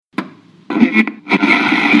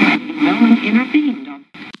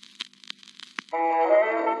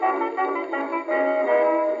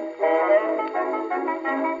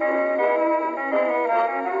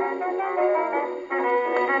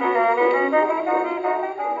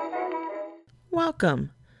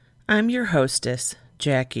Welcome. I'm your hostess,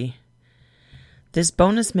 Jackie. This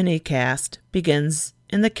bonus minicast begins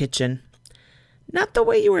in the kitchen. Not the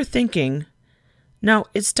way you were thinking. No,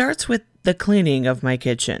 it starts with the cleaning of my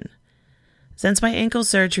kitchen. Since my ankle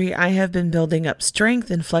surgery, I have been building up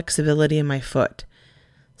strength and flexibility in my foot.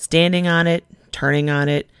 Standing on it, turning on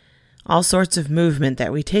it, all sorts of movement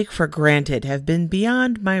that we take for granted have been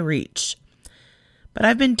beyond my reach. But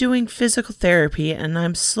I've been doing physical therapy and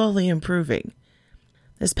I'm slowly improving.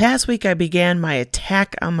 This past week I began my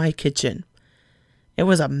attack on my kitchen. It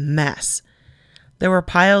was a mess. There were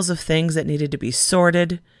piles of things that needed to be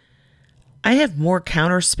sorted. I have more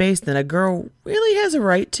counter space than a girl really has a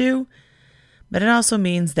right to, but it also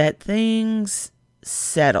means that things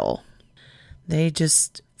settle. They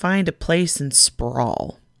just find a place and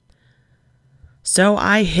sprawl. So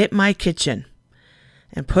I hit my kitchen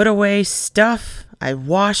and put away stuff I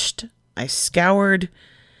washed, I scoured,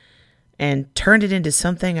 and turned it into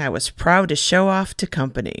something I was proud to show off to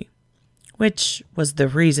company, which was the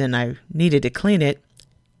reason I needed to clean it.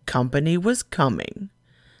 Company was coming.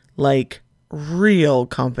 Like real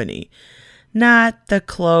company. Not the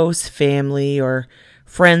close family or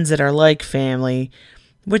friends that are like family,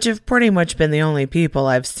 which have pretty much been the only people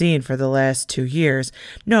I've seen for the last 2 years.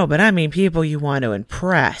 No, but I mean people you want to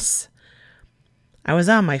impress. I was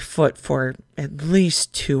on my foot for at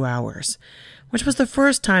least 2 hours, which was the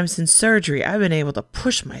first time since surgery I've been able to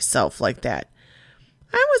push myself like that.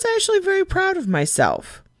 I was actually very proud of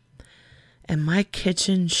myself. And my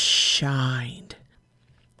kitchen shined.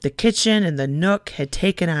 The kitchen and the nook had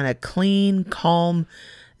taken on a clean, calm,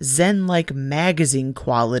 zen-like magazine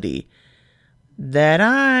quality that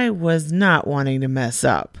I was not wanting to mess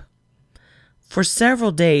up. For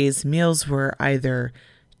several days, meals were either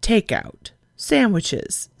takeout,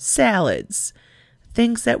 sandwiches, salads,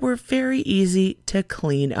 things that were very easy to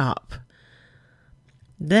clean up.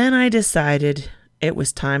 Then I decided it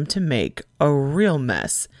was time to make a real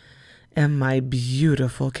mess in my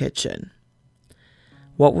beautiful kitchen.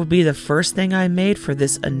 What would be the first thing I made for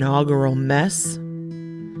this inaugural mess?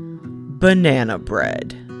 Banana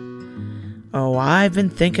bread. Oh, I've been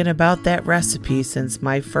thinking about that recipe since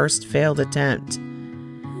my first failed attempt.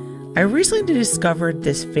 I recently discovered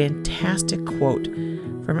this fantastic quote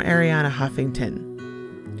from Ariana Huffington.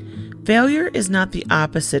 Failure is not the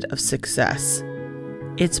opposite of success.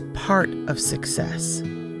 It's part of success.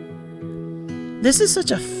 This is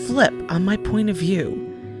such a flip on my point of view.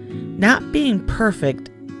 Not being perfect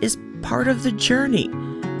is part of the journey.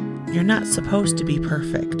 You're not supposed to be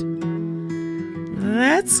perfect.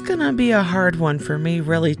 That's gonna be a hard one for me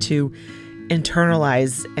really to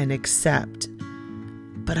internalize and accept.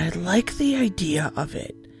 But I like the idea of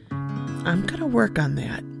it. I'm gonna work on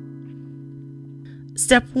that.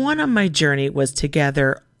 Step 1 on my journey was to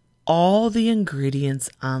gather all the ingredients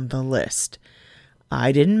on the list.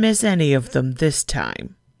 I didn't miss any of them this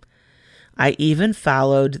time. I even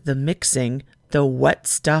followed mixing the wet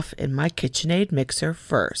stuff in my KitchenAid mixer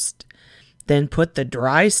first, then put the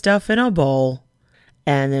dry stuff in a bowl,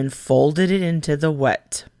 and then folded it into the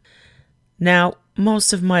wet. Now,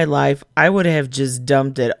 most of my life, I would have just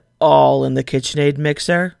dumped it all in the KitchenAid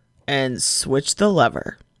mixer and switched the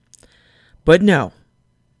lever. But no,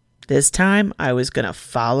 this time I was going to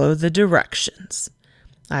follow the directions.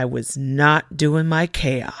 I was not doing my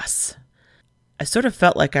chaos. I sort of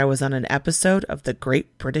felt like I was on an episode of the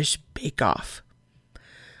Great British Bake Off.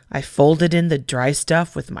 I folded in the dry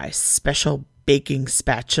stuff with my special baking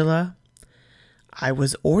spatula. I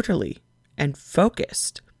was orderly and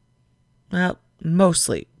focused. Well,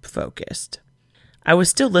 mostly focused. I was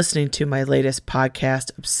still listening to my latest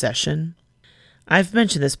podcast, Obsession. I've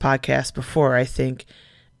mentioned this podcast before, I think.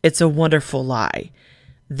 It's a wonderful lie.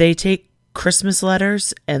 They take Christmas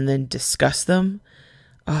letters and then discuss them.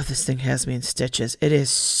 Oh, this thing has me in stitches. It is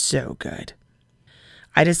so good.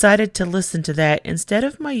 I decided to listen to that instead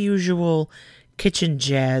of my usual kitchen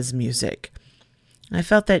jazz music. I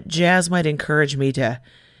felt that jazz might encourage me to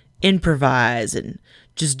improvise and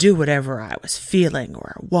just do whatever I was feeling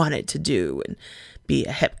or wanted to do and be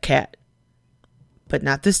a hip cat. But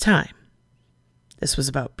not this time. This was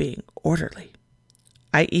about being orderly.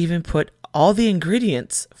 I even put all the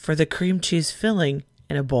ingredients for the cream cheese filling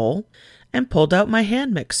in a bowl and pulled out my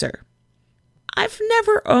hand mixer. I've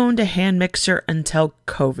never owned a hand mixer until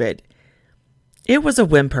COVID. It was a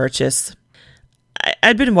whim purchase.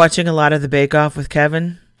 I'd been watching a lot of the Bake Off with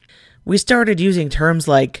Kevin. We started using terms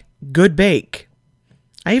like good bake.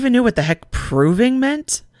 I even knew what the heck proving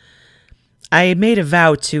meant. I made a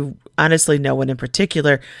vow to honestly no one in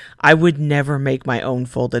particular. I would never make my own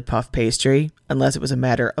folded puff pastry unless it was a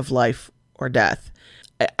matter of life or death.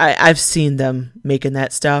 I've seen them making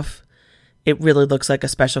that stuff. It really looks like a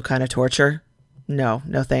special kind of torture. No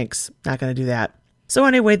thanks. Not going to do that. So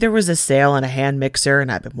anyway, there was a sale on a hand mixer, and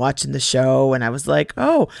I've been watching the show, and I was like,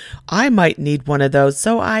 oh, I might need one of those.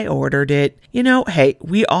 So I ordered it. Hey,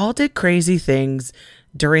 we all did crazy things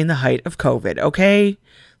during the height of COVID, okay?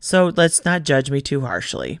 So let's not judge me too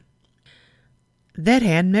harshly. That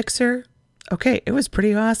hand mixer, okay, it was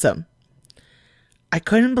pretty awesome. I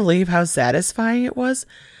couldn't believe how satisfying it was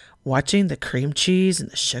watching the cream cheese and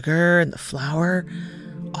the sugar and the flour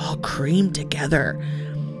all cream together.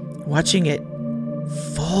 Watching it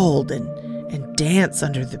fold and dance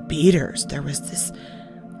under the beaters. There was this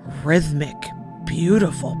rhythmic,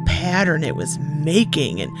 beautiful pattern it was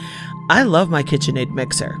making. And I love my KitchenAid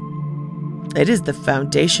mixer. It is the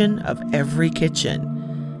foundation of every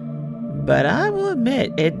kitchen. But I will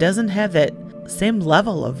admit, it doesn't have that same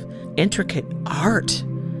level of intricate art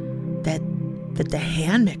that the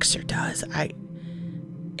hand mixer does.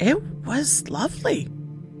 It was lovely.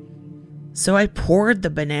 So I poured the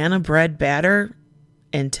banana bread batter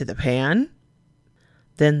into the pan,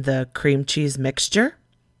 then the cream cheese mixture,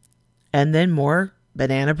 and then more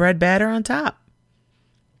banana bread batter on top.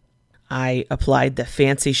 I applied the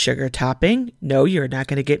fancy sugar topping. No, you're not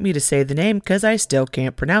going to get me to say the name because I still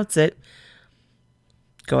can't pronounce it.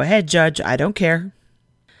 Go ahead, Judge. I don't care.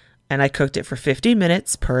 And I cooked it for 50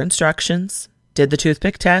 minutes per instructions. Did the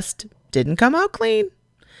toothpick test. Didn't come out clean.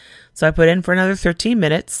 So I put in for another 13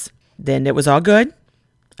 minutes. Then it was all good.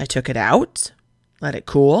 I took it out, let it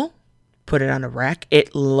cool, put it on a rack.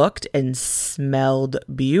 It looked and smelled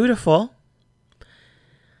beautiful.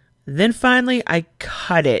 Then finally I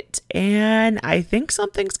cut it, and I think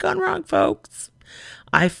something's gone wrong, folks.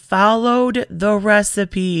 I followed the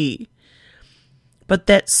recipe, but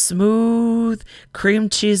that smooth cream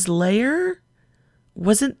cheese layer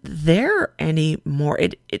wasn't there anymore.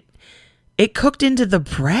 It cooked into the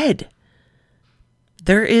bread.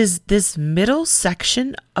 There is this middle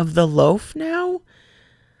section of the loaf now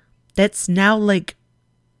that's now like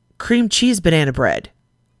cream cheese banana bread,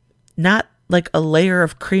 not like a layer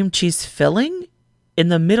of cream cheese filling in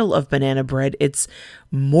the middle of banana bread. It's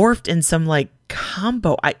morphed in some like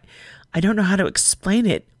combo. I don't know how to explain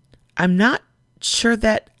it. I'm not sure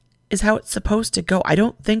that is how it's supposed to go. I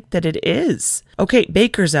don't think that it is. Okay,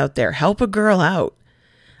 bakers out there, help a girl out.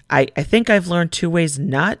 I think I've learned 2 ways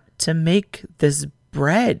not to make this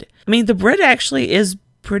bread. I mean, the bread actually is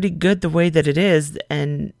pretty good the way that it is,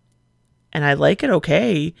 and I like it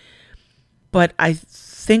okay, but I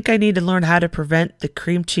think I need to learn how to prevent the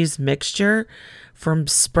cream cheese mixture from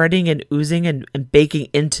spreading and oozing and baking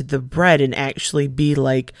into the bread and actually be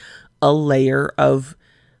like a layer of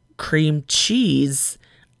cream cheese,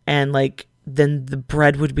 and like then the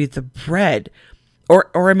bread would be the bread.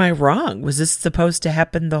 Or am I wrong? Was this supposed to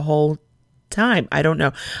happen the whole time? I don't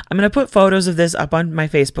know. I'm going to put photos of this up on my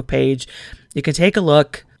Facebook page. You can take a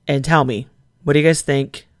look and tell me. What do you guys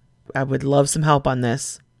think? I would love some help on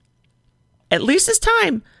this. At least this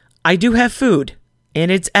time, I do have food, and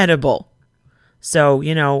it's edible. So,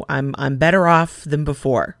 I'm better off than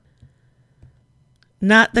before.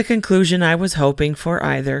 Not the conclusion I was hoping for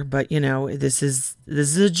either, but this is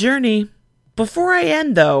a journey. Before I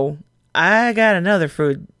end though, I got another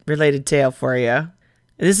food-related tale for you.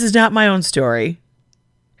 This is not my own story.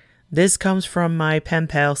 This comes from my pen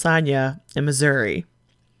pal Sonia in Missouri.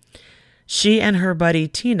 She and her buddy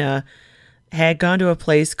Tina had gone to a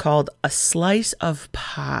place called A Slice of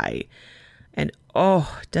Pie. And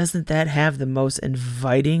oh, doesn't that have the most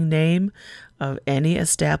inviting name of any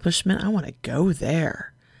establishment? I want to go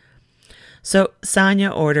there. So Sonia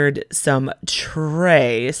ordered some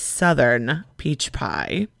Tray Southern peach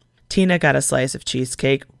pie. Tina got a slice of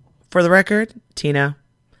cheesecake. For the record, Tina,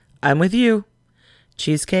 I'm with you.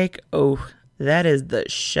 Cheesecake, oh, that is the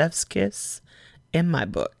chef's kiss in my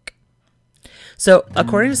book. So,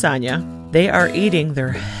 according to Sonia, they are eating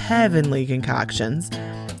their heavenly concoctions,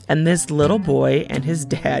 and this little boy and his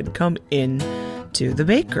dad come in to the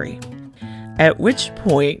bakery. At which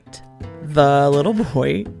point, the little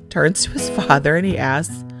boy turns to his father and he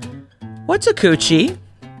asks, "What's a coochie?"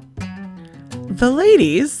 The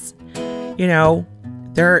ladies,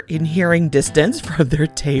 they're in hearing distance from their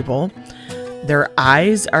table. Their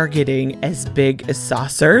eyes are getting as big as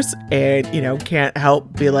saucers and, can't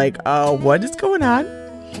help be like, oh, what is going on?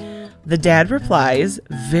 The dad replies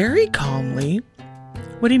very calmly,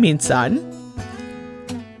 "What do you mean, son?"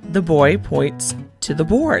 The boy points to the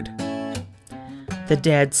board. The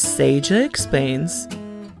dad sagely explains,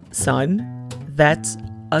 "Son, that's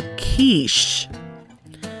a quiche.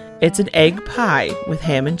 It's an egg pie with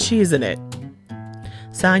ham and cheese in it."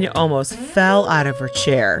 Sonia almost fell out of her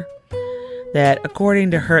chair. That,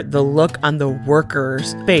 according to her, the look on the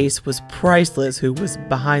worker's face was priceless who was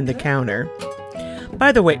behind the counter.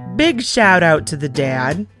 By the way, big shout out to the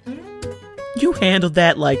dad. You handled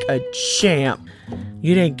that like a champ.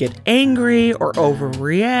 You didn't get angry or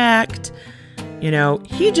overreact.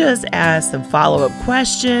 He just asked some follow-up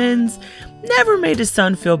questions. Never made his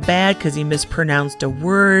son feel bad because he mispronounced a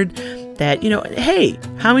word that, hey,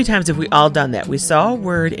 how many times have we all done that? We saw a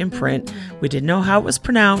word in print. We didn't know how it was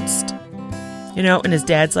pronounced. And his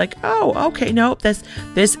dad's like, oh, okay, nope,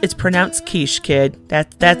 it's pronounced quiche, kid.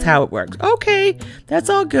 That's how it works. Okay, that's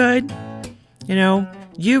all good.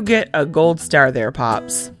 You get a gold star there,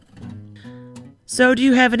 Pops. So do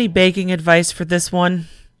you have any baking advice for this one?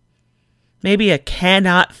 Maybe a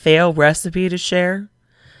cannot fail recipe to share?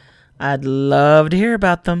 I'd love to hear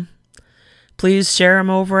about them. Please share them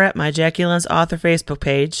over at my Jackie Lynn's Author Facebook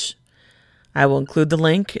page. I will include the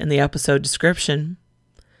link in the episode description.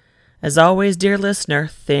 As always, dear listener,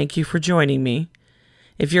 thank you for joining me.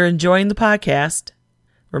 If you're enjoying the podcast,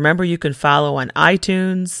 remember you can follow on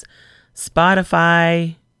iTunes,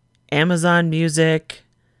 Spotify, Amazon Music.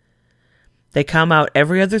 They come out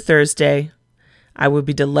every other Thursday. I would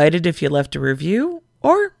be delighted if you left a review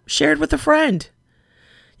or shared with a friend.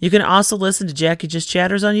 You can also listen to Jackie Just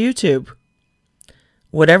Chatters on YouTube.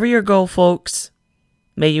 Whatever your goal, folks,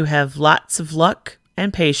 may you have lots of luck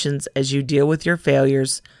and patience as you deal with your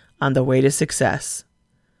failures on the way to success.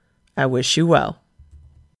 I wish you well.